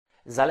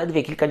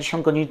Zaledwie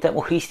kilkadziesiąt godzin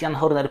temu Christian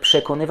Horner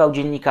przekonywał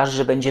dziennikarzy,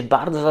 że będzie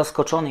bardzo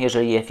zaskoczony,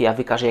 jeżeli FIA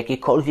wykaże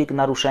jakiekolwiek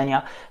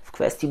naruszenia w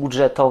kwestii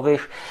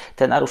budżetowych.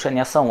 Te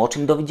naruszenia są, o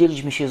czym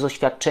dowiedzieliśmy się z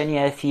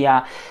oświadczenia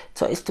FIA.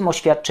 Co jest w tym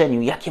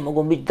oświadczeniu? Jakie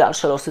mogą być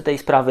dalsze losy tej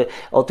sprawy?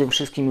 O tym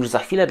wszystkim już za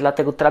chwilę,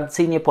 dlatego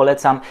tradycyjnie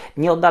polecam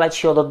nie oddalać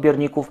się od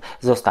odbiorników.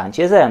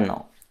 Zostańcie ze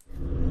mną.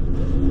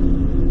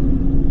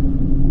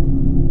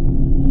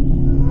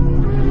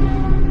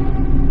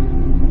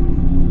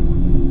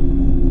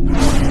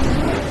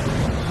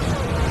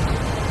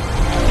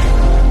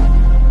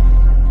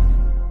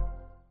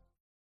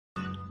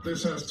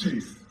 This has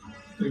teeth.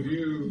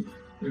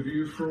 If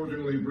you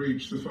fraudulently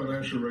breach the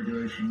financial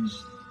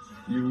regulations,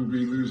 you will be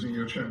losing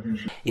your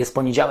championship. Jest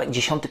poniedziałek,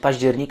 10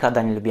 października,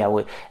 Daniel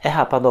Biały,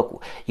 Echa, padoku.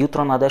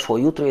 Jutro nadeszło,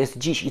 jutro jest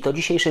dziś i to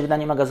dzisiejsze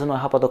wydanie magazynu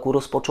Echa, padoku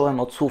rozpocząłem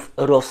od słów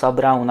Rossa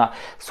Brauna.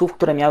 Słów,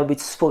 które miały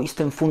być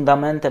swoistym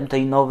fundamentem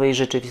tej nowej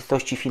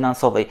rzeczywistości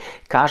finansowej.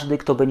 Każdy,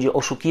 kto będzie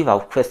oszukiwał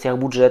w kwestiach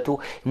budżetu,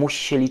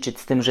 musi się liczyć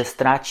z tym, że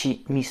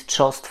straci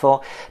mistrzostwo.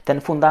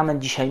 Ten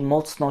fundament dzisiaj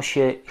mocno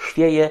się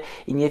chwieje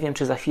i nie wiem,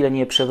 czy za chwilę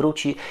nie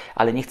przewróci,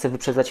 ale nie chcę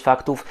wyprzedzać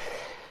faktów.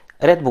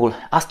 Red Bull,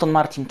 Aston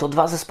Martin to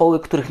dwa zespoły,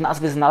 których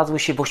nazwy znalazły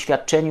się w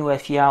oświadczeniu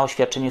FIA,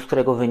 oświadczeniu, z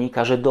którego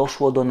wynika, że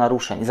doszło do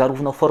naruszeń,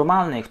 zarówno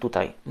formalnych,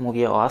 tutaj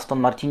mówię o Aston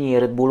Martinie i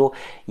Red Bullu,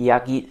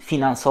 jak i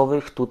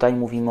finansowych, tutaj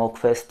mówimy o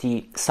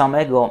kwestii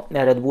samego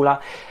Red Bulla.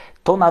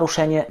 To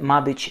naruszenie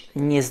ma być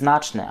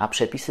nieznaczne, a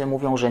przepisy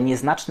mówią, że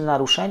nieznaczne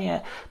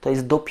naruszenie to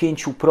jest do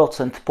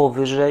 5%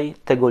 powyżej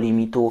tego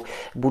limitu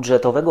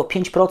budżetowego.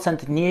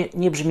 5%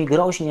 nie brzmi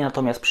groźnie,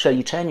 natomiast w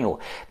przeliczeniu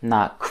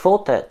na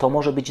kwotę to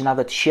może być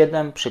nawet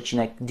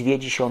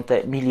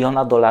 7,2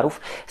 miliona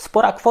dolarów.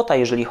 Spora kwota,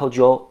 jeżeli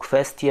chodzi o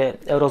kwestie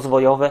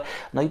rozwojowe.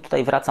 No i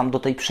tutaj wracam do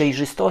tej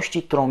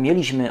przejrzystości, którą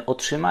mieliśmy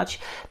otrzymać.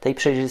 Tej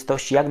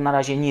przejrzystości jak na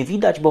razie nie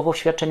widać, bo w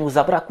oświadczeniu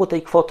zabrakło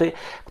tej kwoty,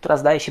 która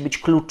zdaje się być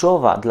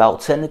kluczowa dla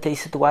oceny tej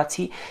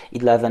sytuacji i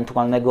dla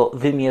ewentualnego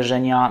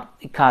wymierzenia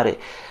kary.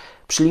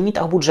 Przy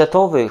limitach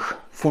budżetowych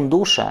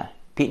fundusze,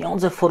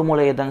 pieniądze w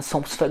Formule 1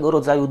 są swego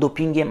rodzaju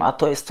dopingiem, a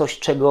to jest coś,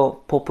 czego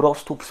po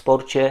prostu w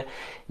sporcie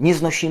nie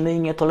znosimy i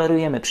nie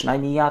tolerujemy.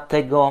 Przynajmniej ja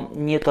tego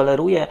nie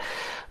toleruję.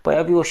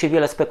 Pojawiło się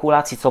wiele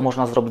spekulacji, co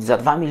można zrobić za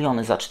 2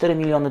 miliony, za 4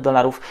 miliony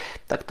dolarów.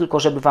 Tak tylko,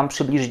 żeby Wam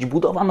przybliżyć,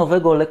 budowa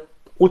nowego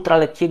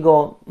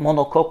ultralekkiego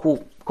monokoku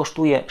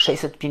kosztuje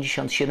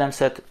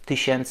 650-700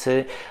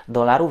 tysięcy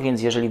dolarów,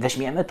 więc jeżeli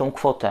weźmiemy tą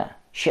kwotę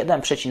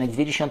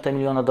 7,2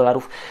 miliona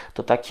dolarów,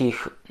 to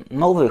takich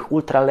nowych,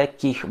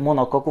 ultralekkich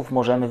monokoków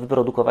możemy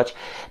wyprodukować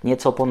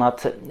nieco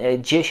ponad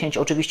 10.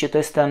 Oczywiście to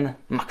jest ten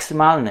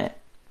maksymalny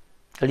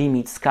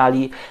limit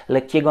skali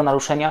lekkiego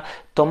naruszenia.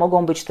 To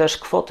mogą być też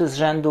kwoty z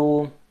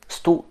rzędu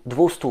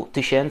 100-200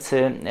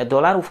 tysięcy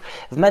dolarów.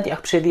 W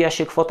mediach przewija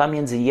się kwota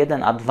między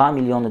 1 a 2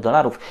 miliony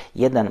dolarów.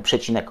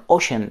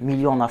 1,8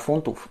 miliona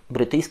funtów.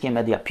 Brytyjskie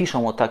media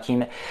piszą o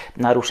takim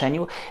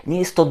naruszeniu. Nie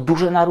jest to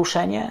duże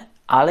naruszenie,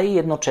 ale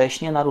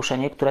jednocześnie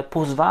naruszenie, które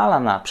pozwala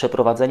na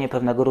przeprowadzenie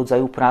pewnego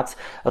rodzaju prac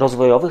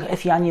rozwojowych.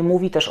 FIA nie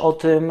mówi też o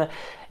tym,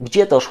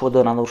 gdzie doszło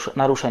do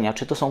naruszenia.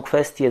 Czy to są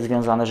kwestie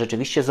związane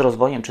rzeczywiście z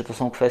rozwojem, czy to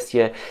są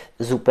kwestie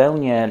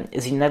zupełnie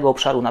z innego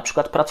obszaru, na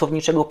przykład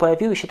pracowniczego.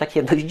 Pojawiły się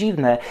takie dość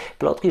dziwne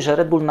plotki, że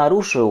Red Bull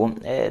naruszył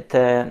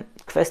te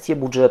kwestie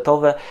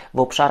budżetowe w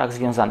obszarach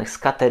związanych z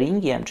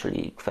cateringiem,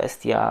 czyli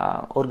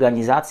kwestia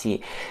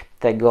organizacji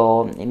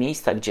tego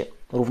miejsca, gdzie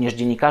również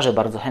dziennikarze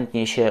bardzo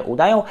chętnie się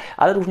udają,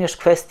 ale również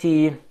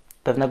kwestii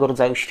pewnego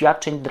rodzaju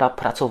świadczeń dla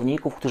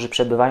pracowników, którzy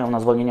przebywają na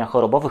zwolnieniach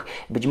chorobowych,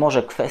 być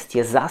może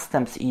kwestie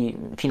zastępstw i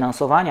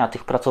finansowania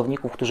tych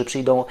pracowników, którzy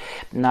przyjdą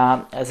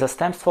na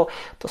zastępstwo.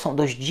 To są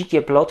dość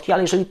dzikie plotki,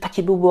 ale jeżeli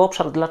taki byłby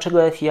obszar,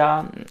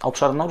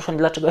 obszar naruszeń,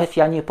 dlaczego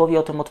FIA nie powie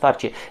o tym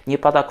otwarcie? Nie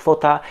pada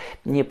kwota,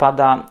 nie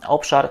pada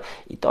obszar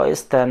i to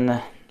jest ten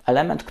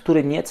element,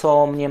 który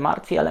nieco mnie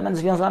martwi, element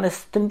związany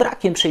z tym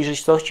brakiem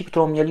przejrzystości,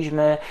 którą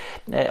mieliśmy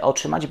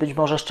otrzymać. Być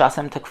może z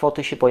czasem te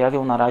kwoty się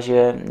pojawią, na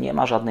razie nie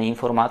ma żadnej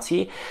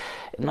informacji.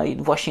 No i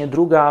właśnie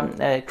druga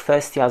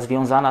kwestia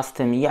związana z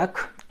tym,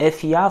 jak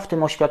FIA w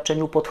tym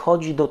oświadczeniu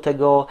podchodzi do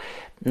tego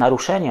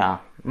naruszenia,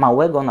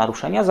 małego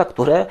naruszenia, za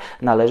które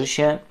należy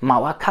się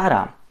mała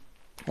kara.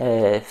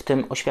 W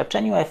tym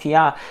oświadczeniu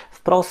FIA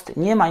wprost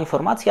nie ma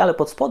informacji, ale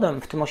pod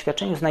spodem w tym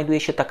oświadczeniu znajduje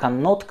się taka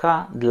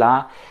notka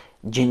dla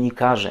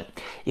dziennikarzy.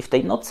 I w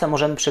tej notce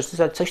możemy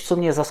przeczytać coś, co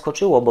mnie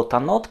zaskoczyło, bo ta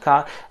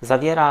notka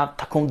zawiera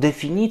taką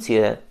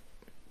definicję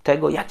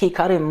tego, jakiej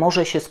kary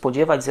może się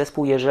spodziewać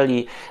zespół,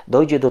 jeżeli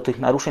dojdzie do tych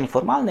naruszeń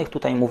formalnych.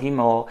 Tutaj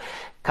mówimy o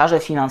karze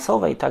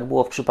finansowej, tak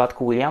było w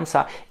przypadku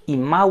Williamsa, i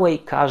małej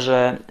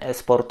karze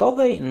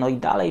sportowej. No i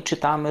dalej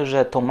czytamy,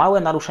 że to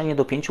małe naruszenie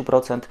do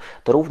 5%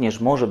 to również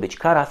może być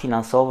kara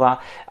finansowa,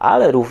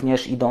 ale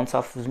również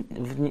idąca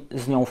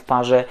z nią w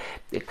parze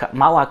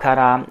mała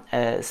kara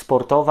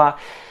sportowa.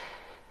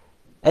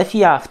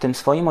 FIA w tym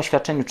swoim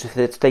oświadczeniu,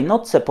 czy w tej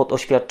notce pod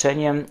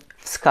oświadczeniem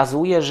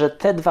wskazuje, że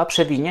te dwa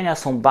przewinienia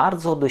są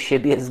bardzo do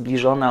siebie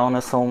zbliżone,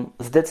 one są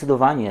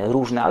zdecydowanie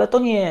różne, ale to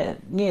nie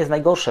jest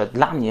najgorsze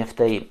dla mnie w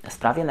tej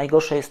sprawie.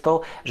 Najgorsze jest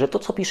to, że to,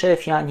 co pisze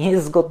FIA, nie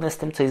jest zgodne z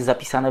tym, co jest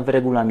zapisane w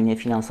regulaminie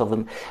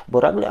finansowym, bo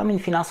regulamin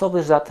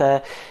finansowy za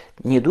te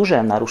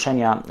nieduże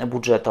naruszenia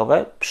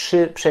budżetowe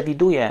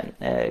przewiduje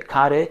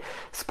kary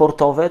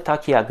sportowe,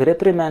 takie jak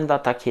reprymenda,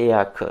 takie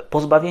jak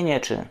pozbawienie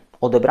czy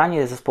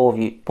odebranie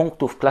zespołowi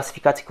punktów w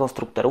klasyfikacji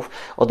konstruktorów,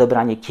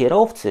 odebranie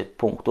kierowcy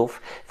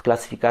punktów w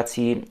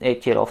klasyfikacji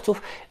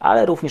kierowców,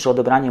 ale również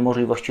odebranie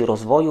możliwości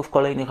rozwoju w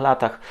kolejnych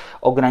latach,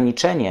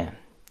 ograniczenie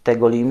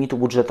tego limitu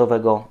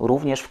budżetowego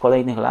również w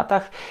kolejnych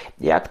latach,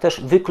 jak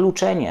też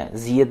wykluczenie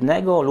z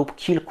jednego lub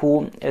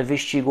kilku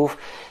wyścigów.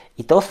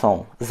 I to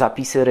są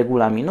zapisy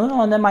regulaminu, no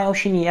one mają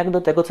się nijak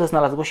do tego, co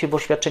znalazło się w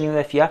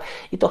oświadczeniu FIA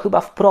i to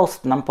chyba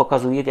wprost nam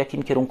pokazuje, w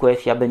jakim kierunku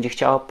FIA będzie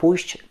chciała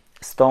pójść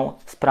z tą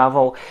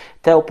sprawą.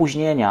 Te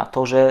opóźnienia,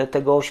 to, że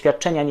tego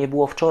oświadczenia nie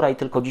było wczoraj,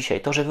 tylko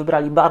dzisiaj, to, że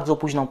wybrali bardzo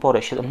późną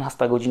porę,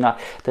 17 godzina,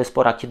 to jest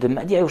pora, kiedy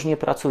media już nie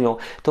pracują,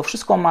 to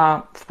wszystko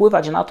ma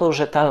wpływać na to,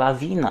 że ta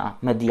lawina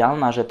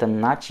medialna, że ten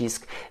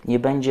nacisk nie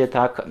będzie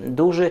tak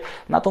duży.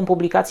 Na tą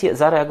publikację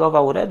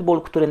zareagował Red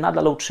Bull, który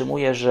nadal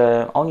utrzymuje,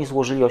 że oni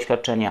złożyli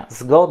oświadczenia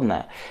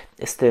zgodne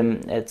z tym,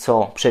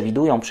 co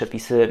przewidują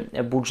przepisy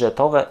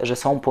budżetowe, że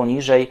są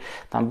poniżej.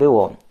 Tam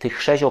było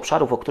tych 6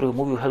 obszarów, o których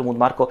mówił Helmut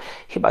Marko,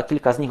 chyba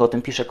kilka z nich, o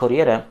tym pisze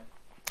Corriere,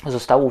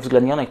 zostało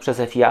uwzględnionych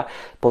przez FIA,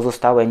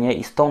 pozostałe nie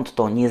i stąd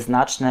to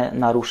nieznaczne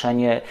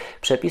naruszenie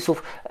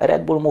przepisów.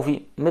 Red Bull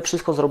mówi, my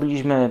wszystko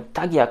zrobiliśmy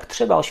tak jak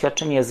trzeba,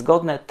 oświadczenie jest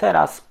zgodne,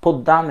 teraz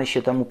poddamy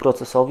się temu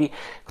procesowi,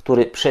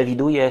 który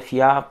przewiduje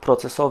FIA,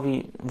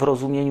 procesowi w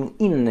rozumieniu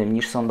innym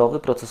niż sądowy,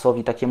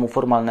 procesowi takiemu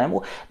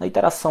formalnemu. No i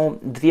teraz są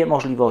dwie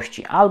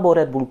możliwości. Albo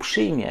Red Bull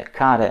przyjmie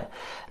karę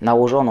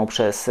nałożoną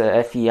przez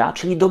FIA,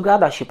 czyli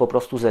dogada się po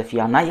prostu z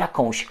FIA na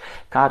jakąś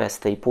karę z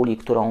tej puli,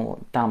 którą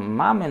tam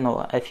mamy.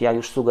 No FIA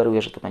już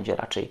sugeruje, że to będzie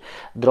raczej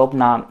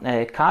drobna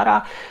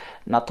kara.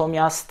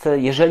 Natomiast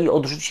jeżeli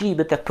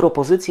odrzuciliby te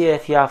propozycje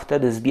FIA,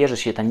 wtedy zbierze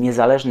się ten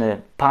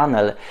niezależny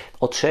panel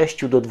od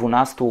 6 do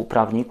 12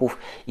 prawników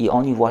i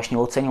oni właśnie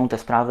ocenią tę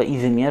sprawę i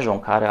wymierzą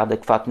karę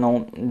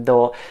adekwatną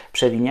do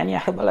przewinienia.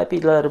 Chyba lepiej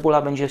dla Red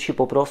Bulla będzie się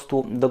po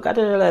prostu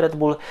dogadać, ale Red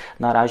Bull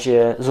na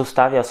razie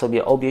zostawia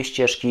sobie obie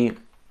ścieżki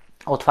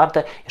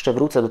otwarte. Jeszcze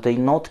wrócę do tej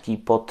notki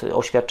pod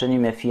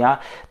oświadczeniem FIA.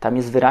 Tam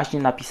jest wyraźnie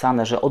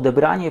napisane, że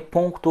odebranie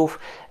punktów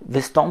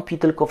wystąpi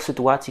tylko w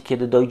sytuacji,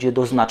 kiedy dojdzie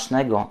do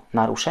znacznego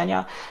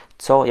naruszenia,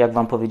 co, jak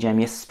Wam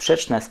powiedziałem, jest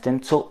sprzeczne z tym,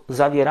 co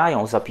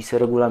zawierają zapisy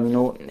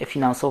regulaminu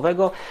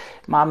finansowego.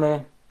 Mamy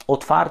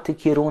otwarty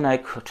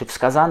kierunek, czy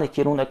wskazany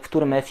kierunek, w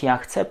którym FIA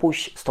chce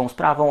pójść z tą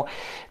sprawą.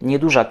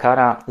 Nieduża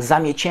kara,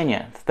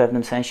 zamiecienie w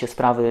pewnym sensie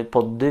sprawy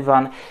pod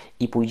dywan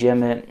i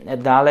pójdziemy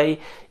dalej.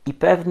 I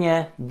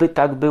pewnie by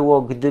tak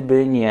było,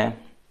 gdyby nie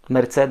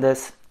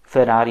Mercedes,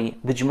 Ferrari,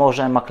 być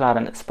może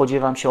McLaren.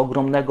 Spodziewam się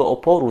ogromnego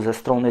oporu ze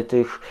strony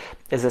tych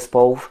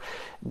zespołów.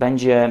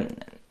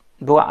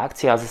 Była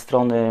akcja ze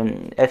strony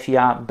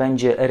FIA,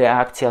 będzie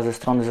reakcja ze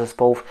strony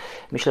zespołów.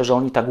 Myślę, że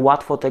oni tak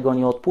łatwo tego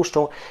nie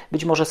odpuszczą.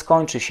 Być może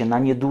skończy się na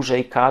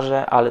niedużej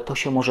karze, ale to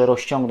się może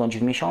rozciągnąć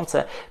w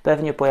miesiące.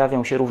 Pewnie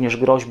pojawią się również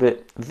groźby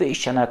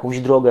wyjścia na jakąś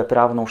drogę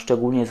prawną,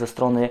 szczególnie ze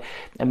strony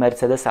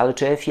Mercedesa, ale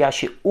czy FIA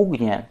się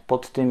ugnie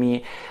pod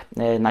tymi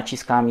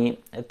naciskami,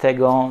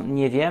 tego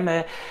nie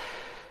wiemy.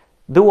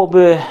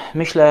 Byłoby,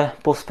 myślę,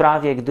 po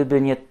sprawie,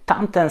 gdyby nie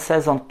tamten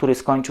sezon, który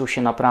skończył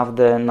się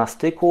naprawdę na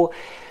styku.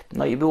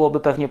 No i byłoby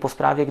pewnie po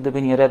sprawie,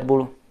 gdyby nie Red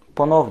Bull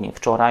ponownie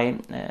wczoraj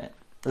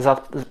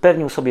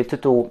zapewnił sobie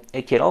tytuł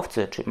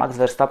kierowcy, czy Max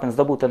Verstappen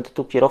zdobył ten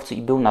tytuł kierowcy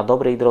i był na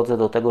dobrej drodze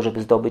do tego,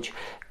 żeby zdobyć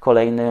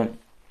kolejny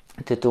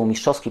tytuł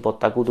mistrzowski po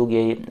tak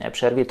długiej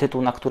przerwie,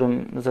 tytuł, na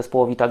którym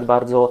zespołowi tak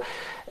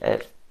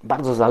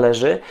bardzo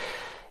zależy.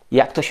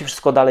 Jak to się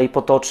wszystko dalej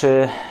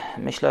potoczy,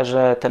 myślę,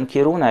 że ten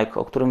kierunek,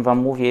 o którym Wam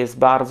mówię, jest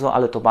bardzo,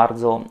 ale to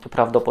bardzo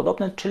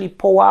prawdopodobny, czyli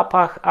po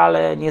łapach,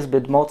 ale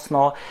niezbyt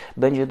mocno,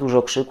 będzie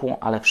dużo krzyku,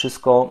 ale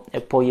wszystko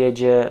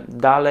pojedzie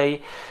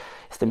dalej.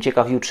 Jestem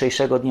ciekaw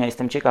jutrzejszego dnia,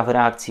 jestem ciekaw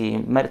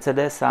reakcji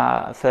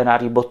Mercedesa,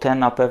 Ferrari, bo te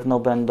na pewno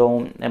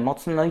będą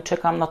mocne. No i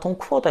czekam na tą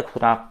kwotę,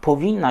 która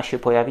powinna się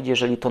pojawić,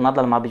 jeżeli to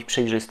nadal ma być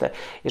przejrzyste.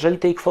 Jeżeli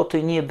tej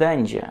kwoty nie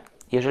będzie,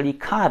 jeżeli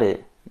kary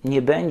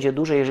nie będzie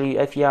duże, jeżeli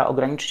FIA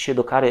ograniczy się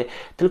do kary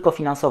tylko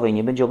finansowej,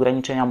 nie będzie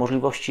ograniczenia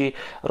możliwości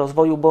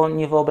rozwoju, bo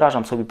nie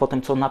wyobrażam sobie po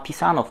tym, co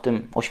napisano w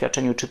tym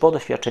oświadczeniu, czy pod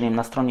oświadczeniem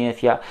na stronie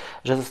FIA,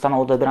 że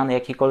zostaną odebrane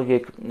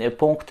jakiekolwiek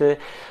punkty,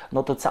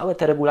 no to całe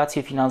te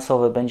regulacje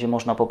finansowe będzie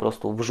można po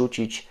prostu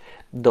wrzucić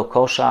do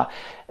kosza,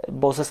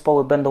 bo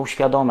zespoły będą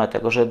świadome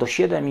tego, że do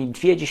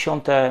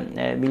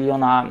 7,2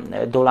 miliona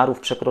dolarów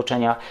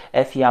przekroczenia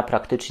FIA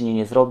praktycznie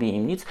nie zrobi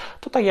im nic.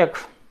 To tak jak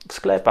w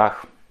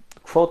sklepach.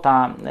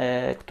 Kwota,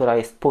 która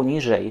jest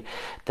poniżej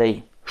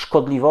tej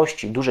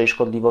szkodliwości, dużej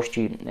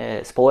szkodliwości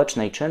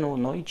społecznej czynu,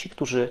 no i ci,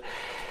 którzy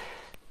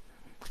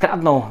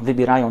kradną,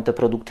 wybierają te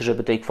produkty,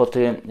 żeby tej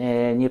kwoty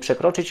nie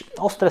przekroczyć.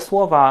 Ostre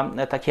słowa,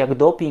 takie jak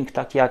doping,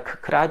 takie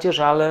jak kradzież,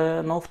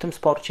 ale no w tym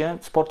sporcie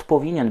sport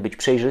powinien być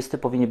przejrzysty,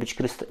 powinien być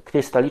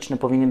krystaliczny,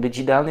 powinien być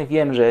idealny.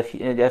 Wiem, że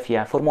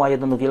FIA, Formuła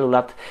 1 od wielu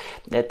lat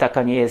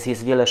taka nie jest.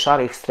 Jest wiele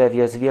szarych stref,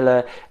 jest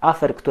wiele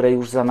afer, które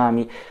już za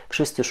nami.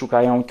 Wszyscy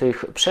szukają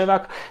tych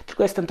przewag,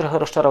 tylko jestem trochę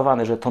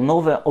rozczarowany, że to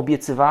nowe,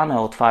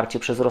 obiecywane otwarcie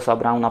przez Rossa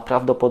Brauna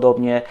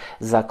prawdopodobnie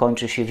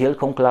zakończy się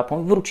wielką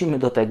klapą i wrócimy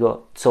do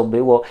tego, co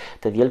było.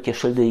 Te wielkie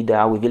szyldy,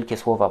 ideały, wielkie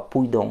słowa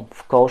pójdą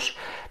w kosz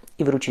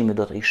i wrócimy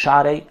do tej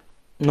szarej,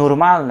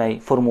 normalnej,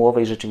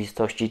 formułowej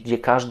rzeczywistości, gdzie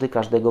każdy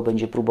każdego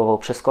będzie próbował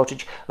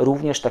przeskoczyć,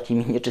 również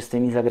takimi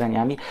nieczystymi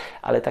zagraniami,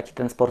 ale taki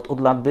ten sport od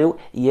lat był,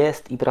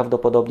 jest i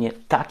prawdopodobnie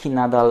taki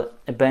nadal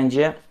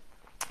będzie.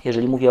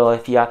 Jeżeli mówię o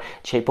FIA,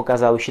 dzisiaj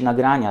pokazały się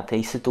nagrania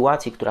tej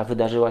sytuacji, która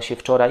wydarzyła się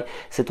wczoraj,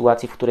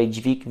 sytuacji, w której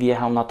dźwig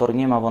wjechał na tor,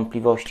 nie ma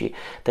wątpliwości.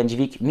 Ten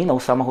dźwig minął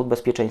samochód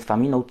bezpieczeństwa,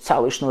 minął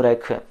cały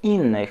sznurek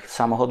innych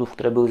samochodów,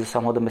 które były ze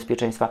samochodem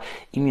bezpieczeństwa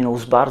i minął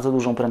z bardzo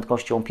dużą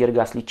prędkością Pierre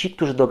Gasly. Ci,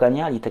 którzy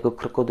doganiali tego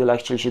krokodyla,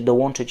 chcieli się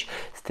dołączyć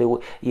z tyłu,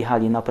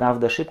 jechali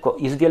naprawdę szybko.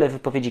 Jest wiele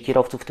wypowiedzi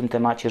kierowców w tym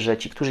temacie, że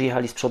ci, którzy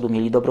jechali z przodu,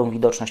 mieli dobrą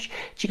widoczność.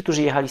 Ci,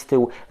 którzy jechali z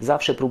tyłu,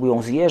 zawsze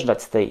próbują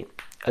zjeżdżać z tej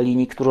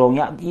linii, którą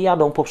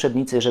jadą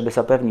poprzednicy, żeby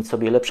zapewnić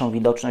sobie lepszą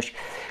widoczność.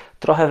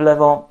 Trochę w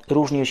lewo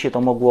różnie się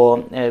to mogło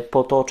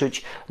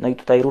potoczyć. No i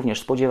tutaj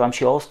również spodziewam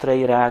się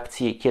ostrej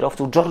reakcji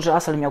kierowców. George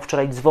Russell miał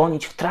wczoraj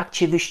dzwonić w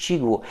trakcie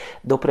wyścigu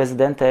do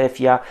prezydenta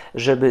FIA,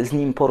 żeby z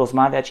nim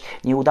porozmawiać.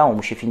 Nie udało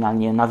mu się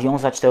finalnie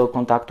nawiązać tego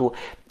kontaktu,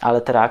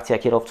 ale ta reakcja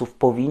kierowców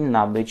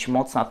powinna być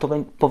mocna. To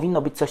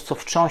powinno być coś, co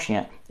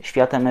wstrząśnie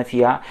światem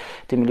FIA,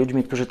 tymi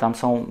ludźmi, którzy tam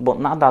są, bo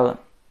nadal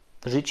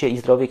życie i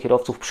zdrowie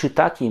kierowców przy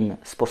takim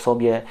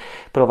sposobie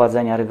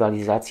prowadzenia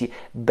rywalizacji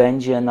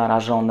będzie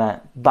narażone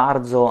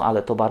bardzo,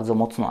 ale to bardzo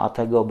mocno, a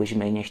tego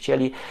byśmy nie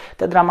chcieli.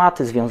 Te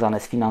dramaty związane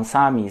z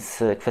finansami,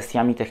 z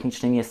kwestiami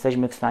technicznymi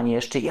jesteśmy w stanie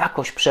jeszcze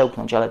jakoś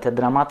przełknąć, ale te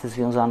dramaty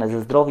związane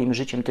ze zdrowiem,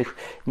 życiem tych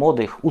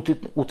młodych,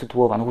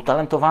 utytułowanych,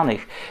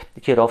 utalentowanych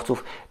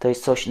kierowców, to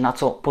jest coś, na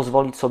co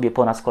pozwolić sobie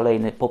po raz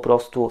kolejny po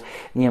prostu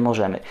nie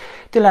możemy.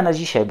 Tyle na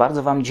dzisiaj.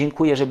 Bardzo Wam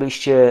dziękuję, że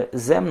byliście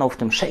ze mną w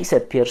tym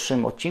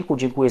 601 odcinku.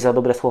 Dziękuję za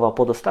dobre słowa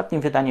pod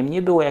ostatnim wydaniem.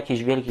 Nie było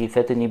jakiejś wielkiej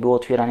fety, nie było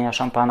otwierania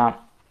szampana.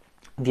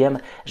 Wiem,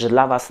 że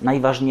dla Was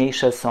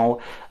najważniejsze są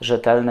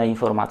rzetelne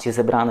informacje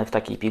zebrane w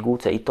takiej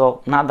pigułce i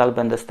to nadal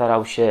będę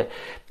starał się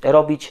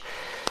robić.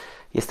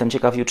 Jestem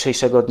ciekaw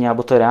jutrzejszego dnia,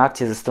 bo te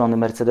reakcje ze strony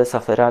Mercedesa,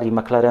 Ferrari,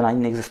 McLarena,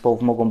 innych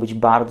zespołów mogą być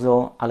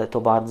bardzo, ale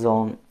to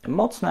bardzo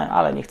mocne,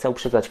 ale nie chcę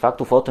uprzedzać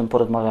faktów. O tym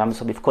porozmawiamy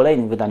sobie w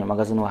kolejnym wydaniu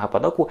magazynu Echa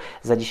Padoku.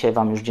 Za dzisiaj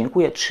Wam już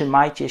dziękuję.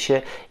 Trzymajcie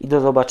się i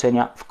do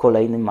zobaczenia w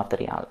kolejnym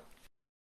materiale.